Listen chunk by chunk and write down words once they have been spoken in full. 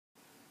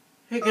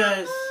Hey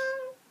guys,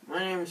 my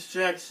name is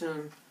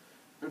Jackson,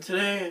 and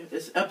today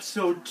is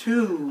episode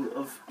 2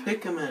 of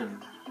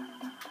Pikmin.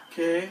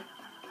 Okay?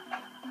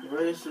 You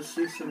ready to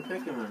see some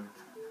Pikmin?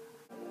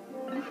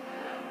 It's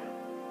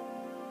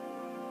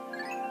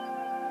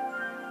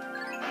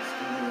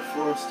gonna be the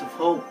Forest of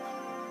Hope.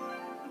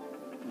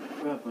 Oh,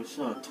 crap, I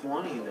saw a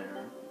 20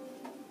 there.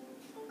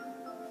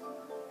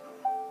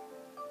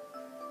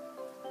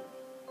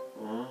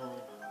 Oh.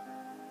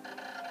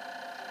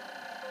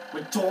 My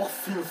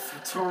dolphins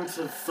return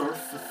to the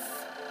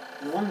surface,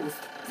 along with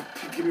the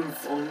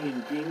Pikmin's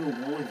onion. Being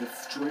alone in this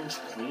strange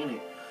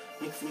planet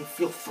makes me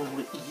feel so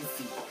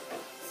uneasy.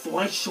 So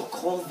I shall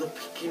call the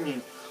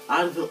Pikmin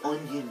out of the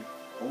onion.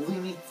 All we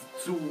need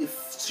to do is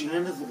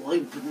stand as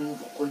light beneath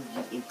the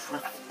onion and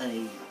press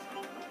A.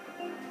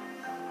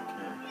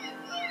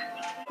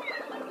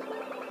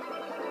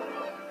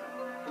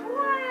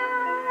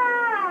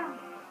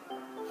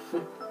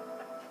 Okay.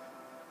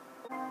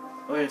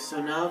 Okay,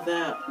 so now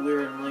that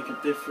we're in like a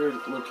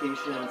different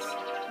location,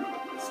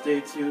 it's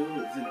day 2,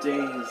 the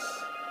days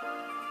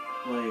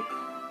like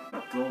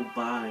go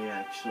by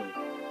actually.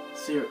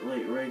 See it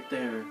like right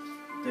there,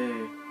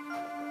 day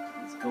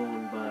is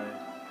going by.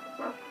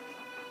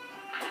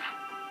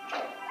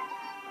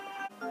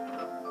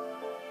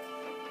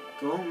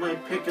 Go my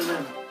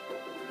Pikmin,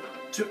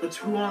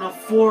 to on a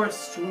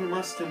forest we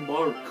must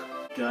embark,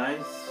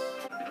 guys.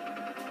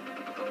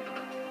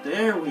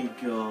 There we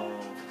go.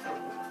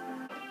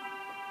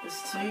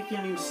 It's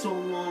taking you so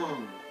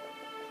long.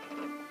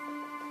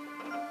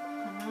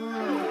 Come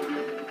on.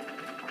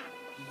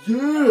 Yeah!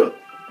 Oh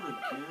my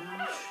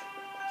gosh.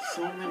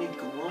 So many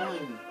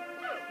glowing.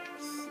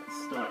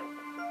 Stop.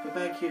 Get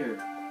back here.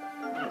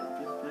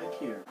 Get back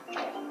here.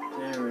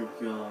 There we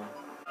go.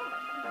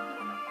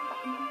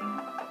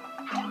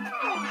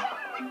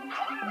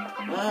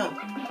 Ah!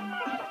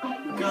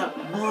 We got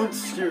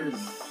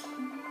monsters!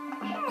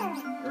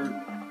 Or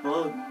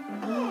bugs.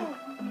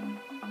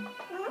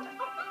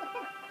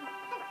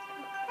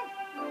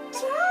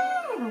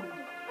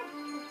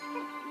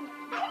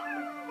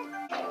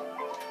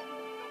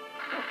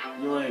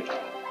 You're like,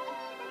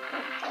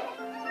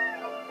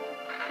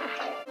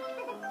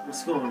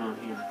 what's going on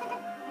here?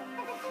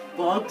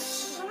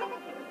 Bugs?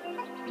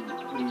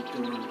 What are you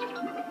doing?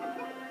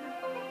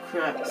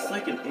 Crap, it's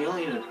like an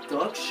alien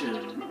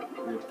abduction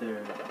right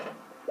there.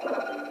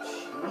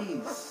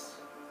 Jeez.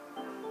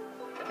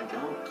 And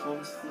out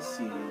comes the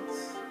seeds.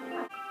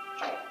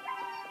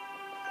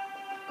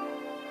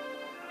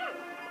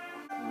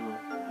 Oh,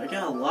 I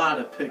got a lot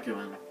of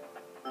Pikmin.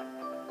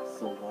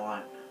 It's a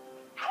lot.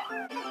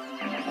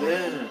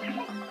 Yeah.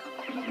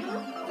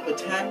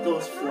 Attack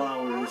those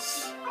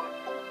flowers.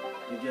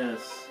 I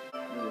guess.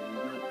 Yeah, you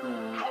get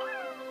that.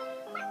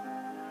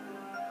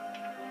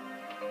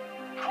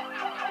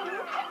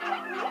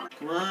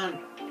 Come on.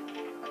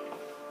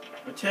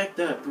 Attack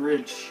that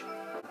bridge.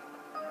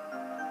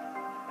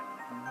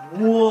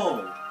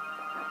 Whoa.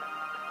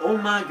 Oh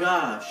my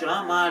gosh,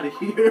 I'm out of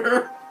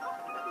here.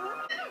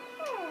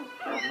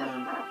 Come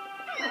on.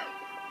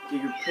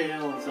 Get your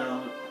pails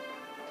out.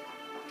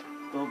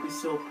 Don't be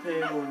so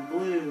pale and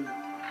blue.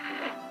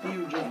 Be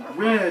with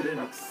red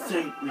and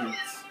excitement.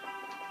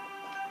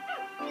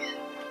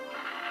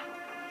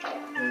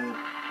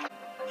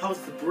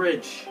 How's the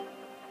bridge?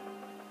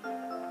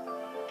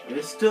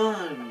 It's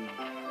done.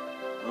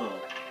 Oh.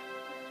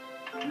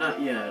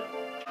 Not yet.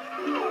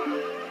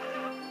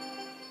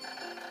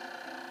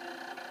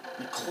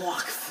 The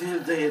clock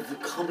said they are the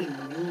coming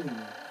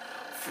moon.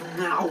 From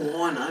now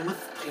on, I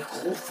must pay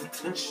close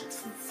attention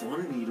to the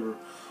sun meter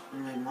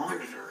on my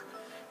monitor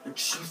and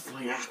choose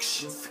my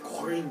actions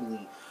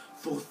accordingly,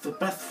 so it's the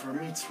best for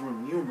me to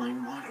review my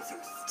monitor's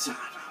data.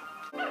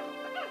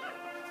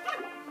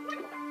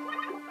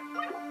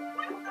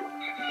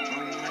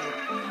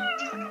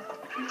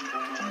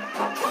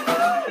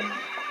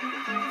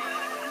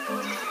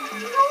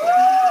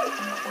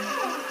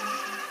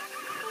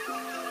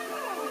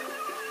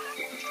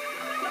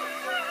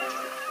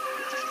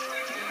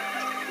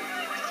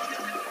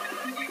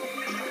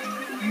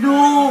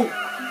 No!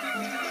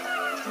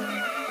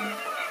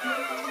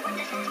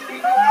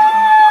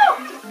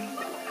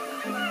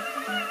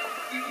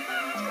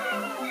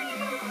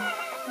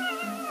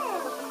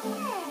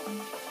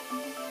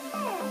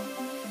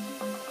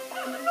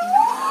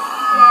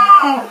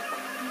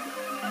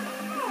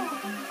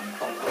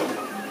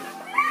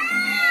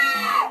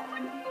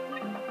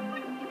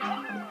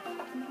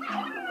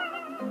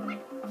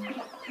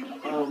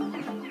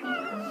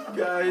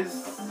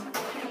 Guys,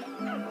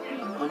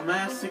 a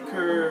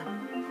massacre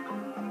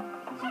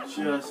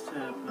just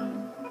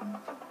happened.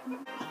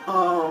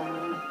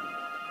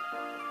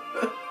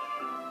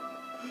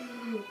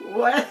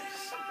 What?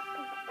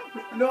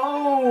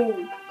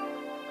 No!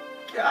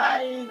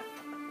 Guys!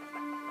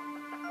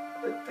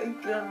 I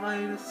think I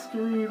might have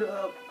screwed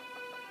up.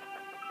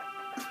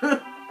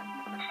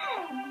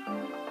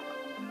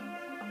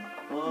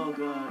 Oh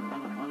god, I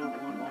don't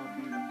want all of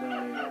you to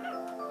die.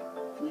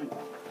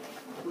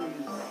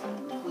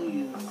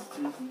 Please,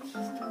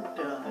 just don't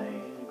die,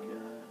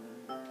 God.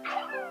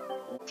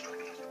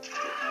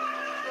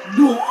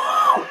 No!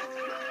 Oh.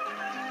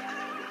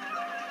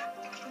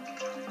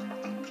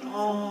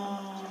 Oh.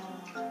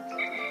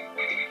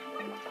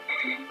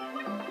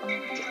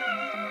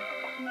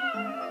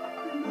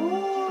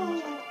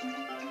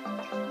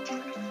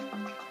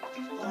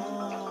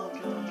 Oh,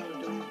 God,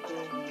 don't go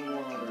in the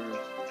water.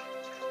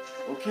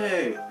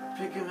 Okay,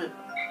 pikmin.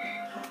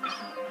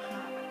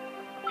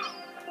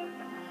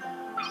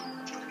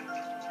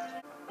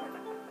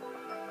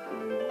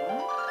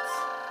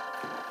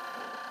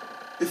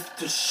 It's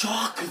the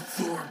shock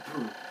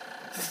absorber.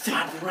 The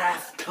sad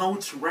wrath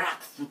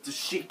counteracts with the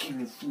shaking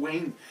and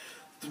swaying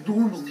that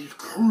normally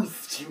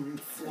occurs during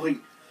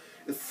flight.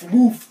 It's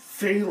smooth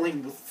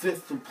sailing with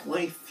this in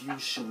place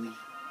usually.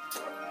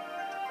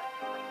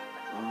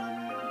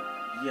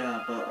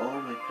 Yeah, but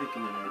all my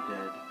pikmin are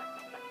dead.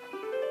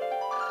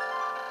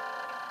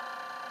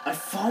 I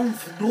found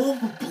the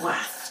normal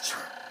blaster.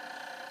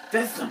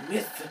 That's a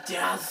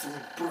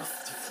myth-dazzling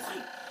burst of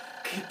light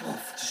capable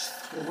of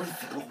destroying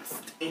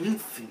almost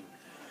anything.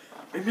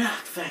 I'm not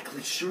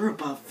exactly sure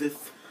about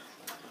this,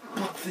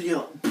 but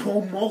the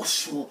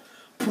promotional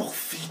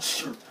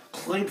procedure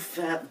claims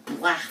that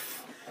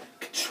blasts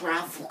can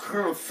travel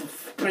currents of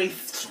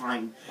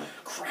space-time,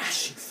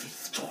 crashing through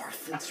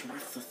stars into the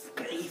rest of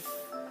space.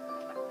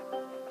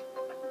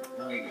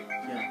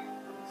 Yeah,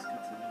 let's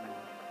continue.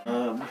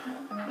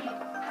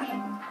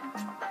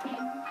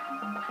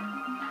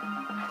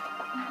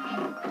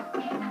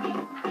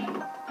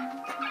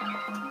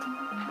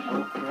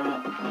 Oh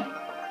crap.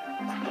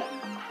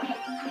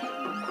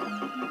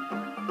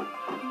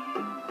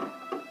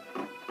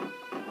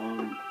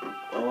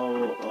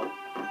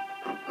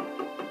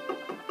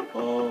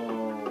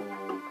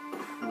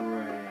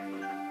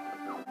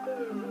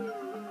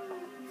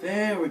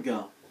 There we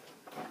go.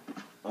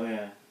 Oh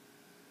yeah.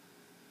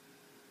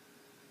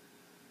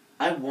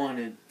 I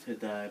wanted to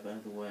die, by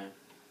the way.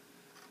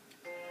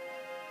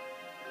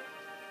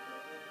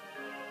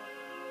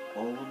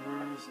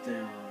 Oliver is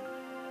down.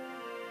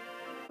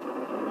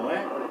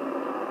 What?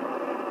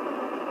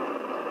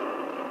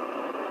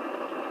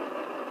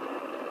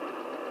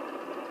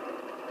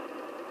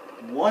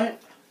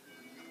 What?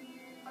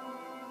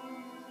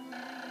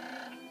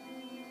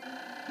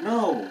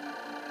 No!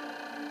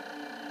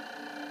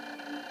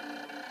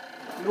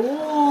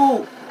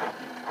 No!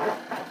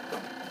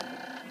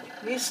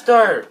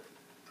 Restart!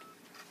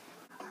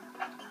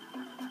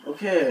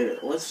 Okay,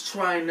 let's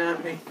try and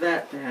not make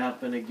that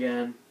happen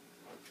again.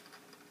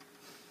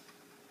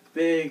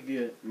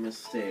 Big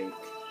mistake.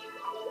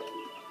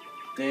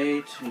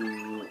 Day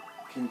 2,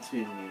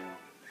 continue.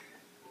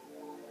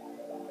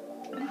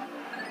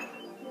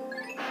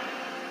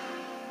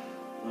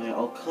 Alright,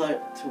 I'll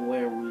cut to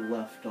where we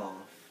left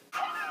off.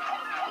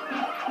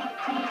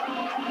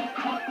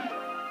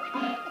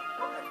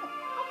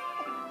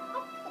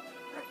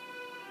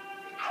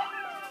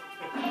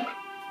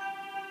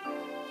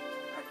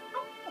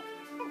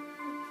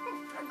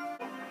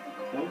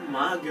 Oh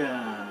my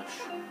gosh.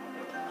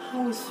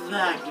 How is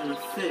that gonna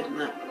fit in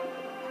that?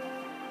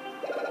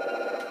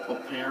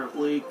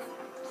 Apparently.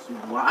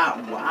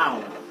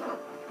 Wow.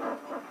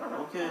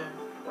 Okay.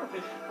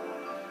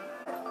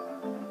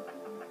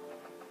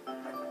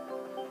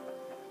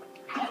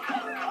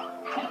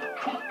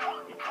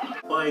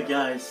 Alright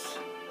guys.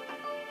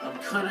 I'm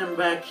cutting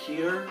back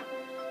here.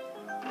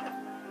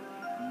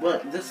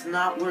 But this is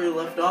not where we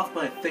left off,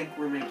 but I think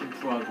we're making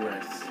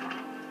progress.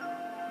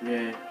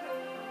 Yeah.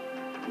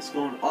 It's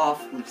going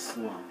awfully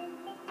slow.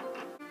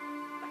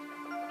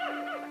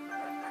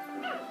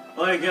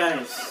 Alright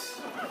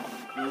guys,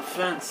 the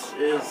fence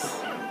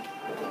is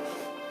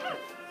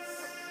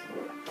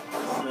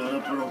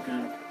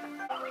broken.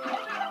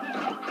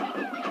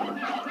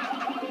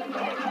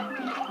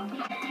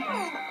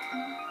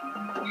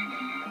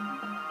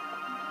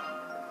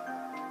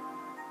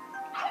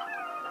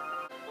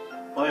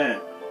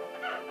 Alright,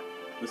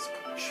 let's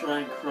try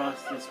and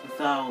cross this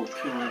without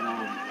killing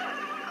him.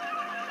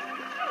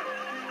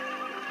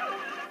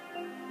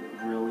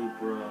 Really,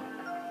 bro?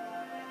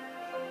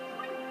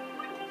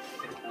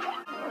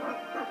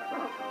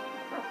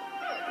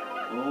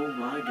 Oh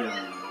my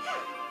gosh.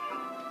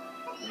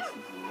 This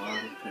is a lot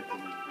of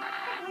pikmin.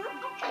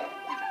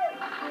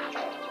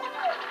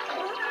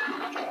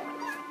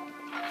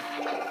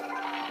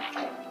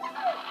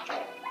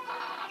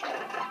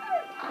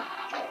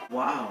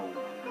 Wow.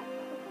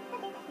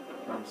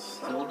 I'm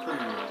still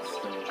coming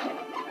still.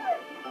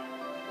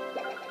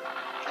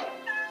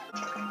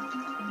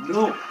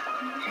 No!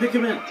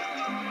 Pikmin!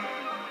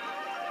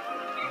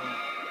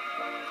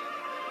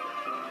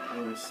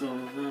 Alright, some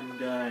of them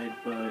died,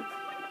 but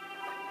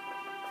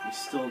we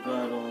still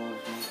got all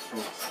of them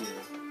folks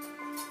here.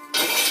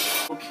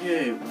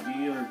 Okay,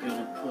 we are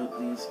gonna put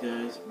these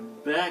guys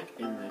back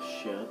in the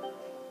ship.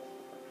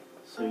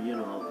 So, you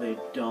know, they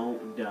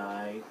don't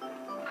die.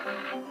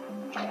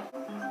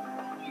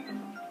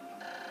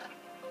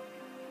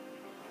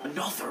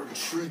 Another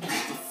intriguing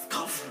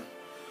discovery.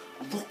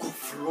 A local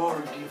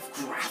variety of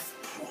grass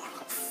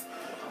products.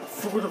 A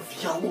sort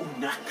of yellow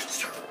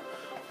nectar.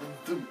 And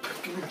the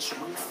pikmin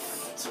drinks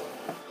it.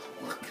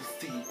 Look at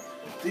the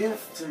They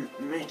instant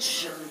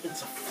turn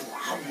into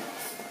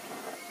flowers.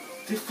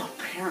 This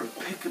apparent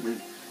pikmin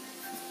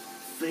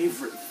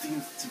favorite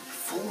seems to be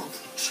full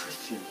of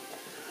nutrition.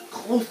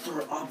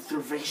 Closer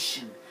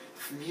observation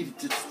is needed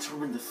to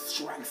determine the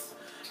strength,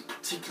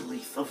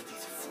 particularly of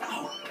these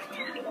flower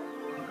pikmin.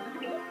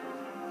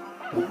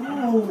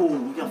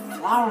 Ooh, we got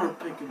flower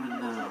pikmin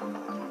now.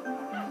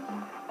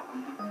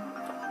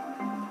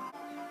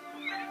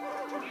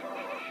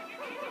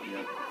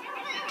 Yep.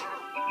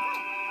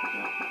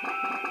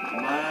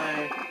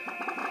 Goodbye.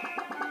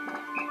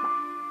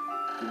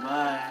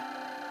 Goodbye.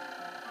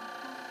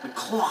 The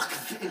clock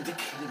is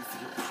indicating the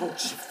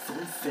approach of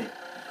sunset.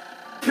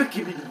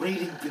 Pikmin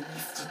waiting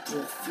beneath the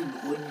dolphin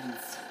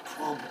onions will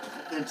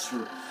probably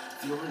enter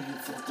the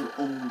onions of their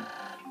own.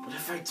 But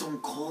if I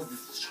don't call the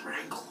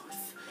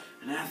stranglers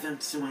and add them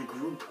to my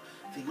group,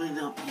 they might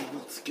not be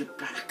able to get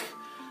back.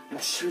 I'm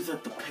sure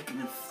that the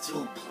Pikmin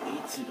still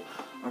planted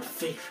are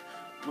safe,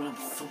 but I'm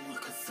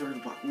somewhat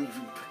concerned about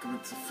leaving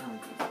Pikmin to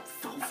fend for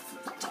themselves in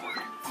the dark.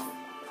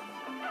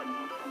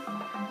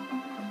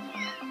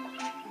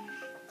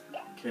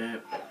 Okay.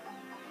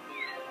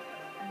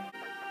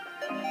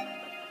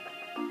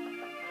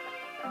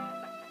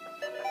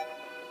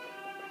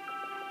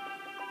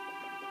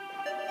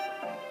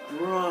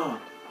 Bruh.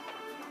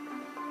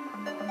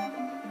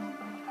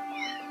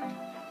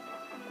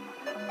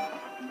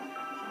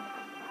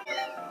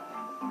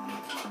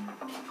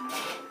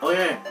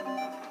 Okay.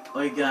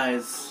 Okay,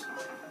 guys.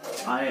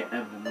 I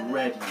am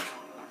ready.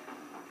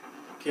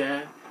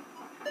 Okay?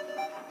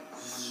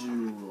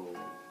 0.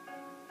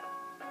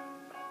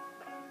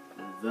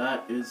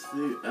 That is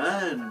the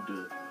end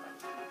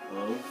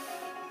of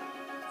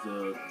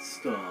the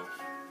stuff.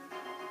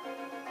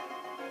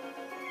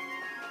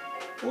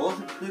 All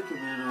the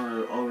Pikmin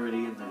are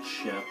already in the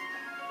ship,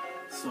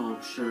 so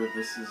I'm sure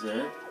this is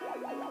it.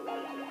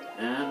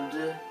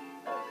 And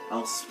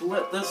I'll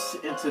split this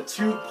into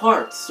 2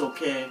 parts,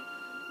 okay?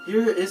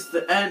 Here is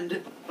the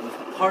end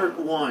of part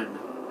 1.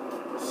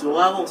 So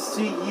I will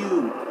see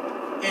you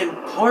in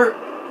part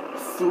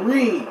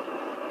 3.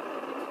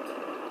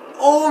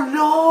 Oh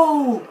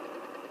no!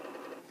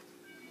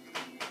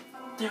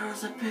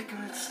 There's a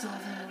Pikmin still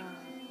there.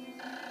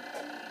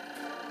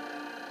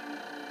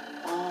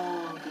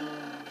 Oh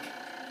god.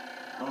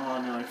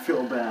 Oh no, I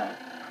feel bad.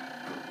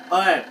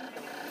 Alright,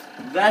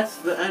 that's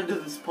the end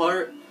of this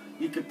part.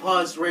 You can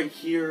pause right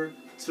here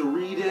to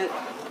read it.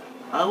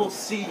 I will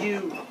see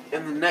you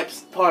in the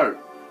next part,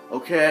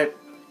 okay?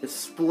 It's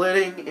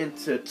splitting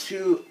into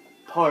 2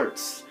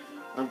 parts.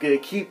 I'm gonna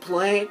keep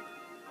playing,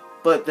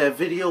 but that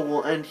video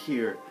will end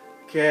here,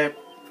 okay?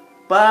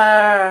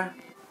 Bye!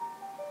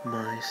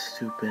 My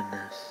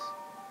stupidness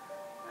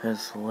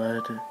has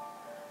led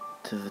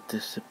to the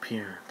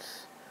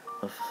disappearance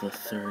of the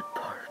 3rd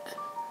part.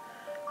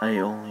 I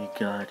only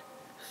got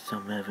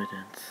some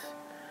evidence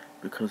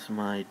because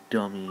my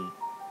dummy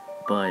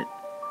butt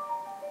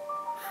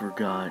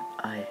forgot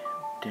I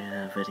didn't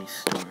have any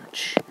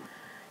storage.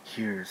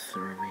 Here's the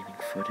remaining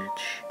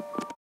footage.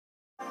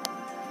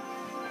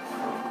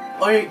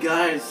 Alright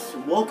guys,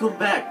 welcome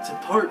back to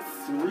part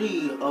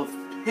 3 of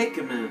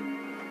Pikmin.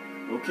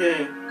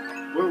 Okay,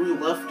 where we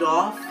left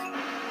off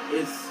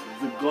is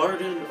the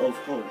Garden of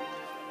Hope.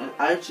 And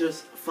I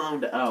just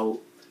found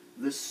out,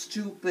 the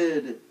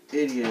stupid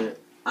idiot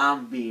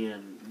I'm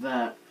being,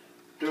 that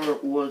there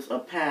was a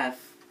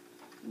path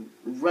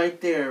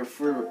right there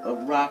for a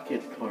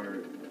rocket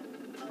part.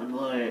 I'm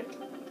like,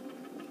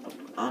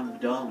 I'm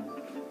dumb.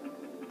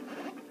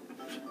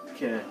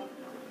 Okay.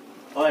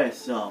 Alright,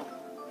 so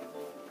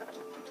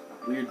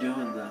we're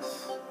doing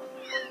this.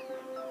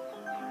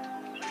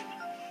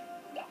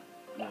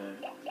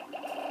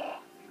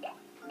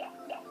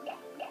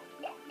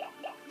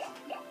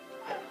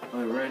 Alright,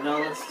 right now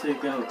let's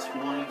take out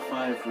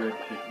 25 red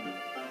Pikmin.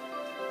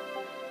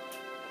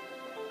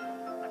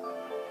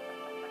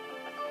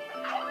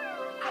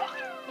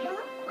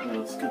 Alright,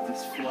 let's get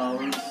these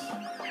flowers.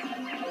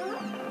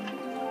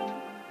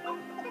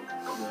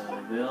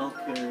 They'll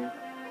carry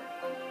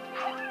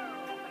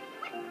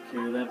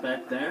that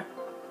back there.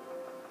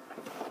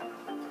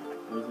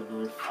 There's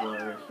another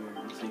flower here.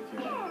 Let's take care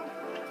of that.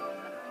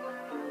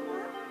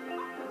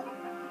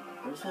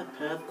 Where's that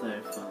path that I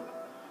found?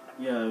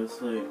 Yeah, it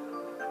was like...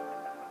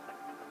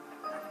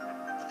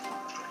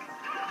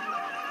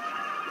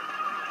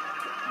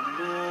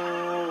 No!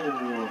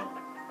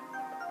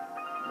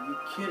 Are you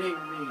kidding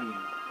me?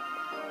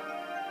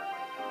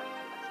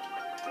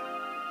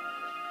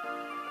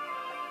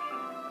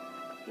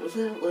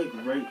 Wasn't it like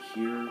right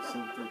here or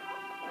something?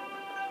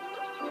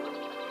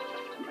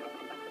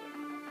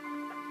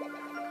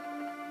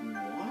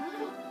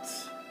 What?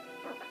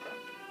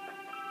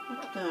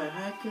 What the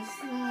heck is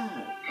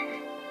that?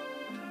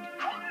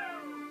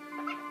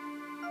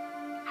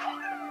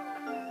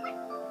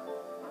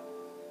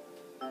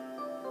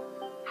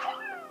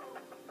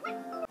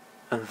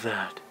 And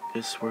that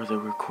is where the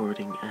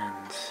recording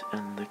ends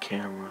and the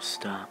camera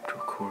stopped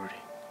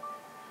recording.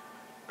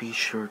 Be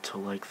sure to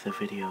like the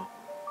video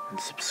and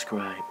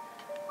subscribe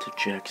to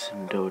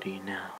Jackson Doty now.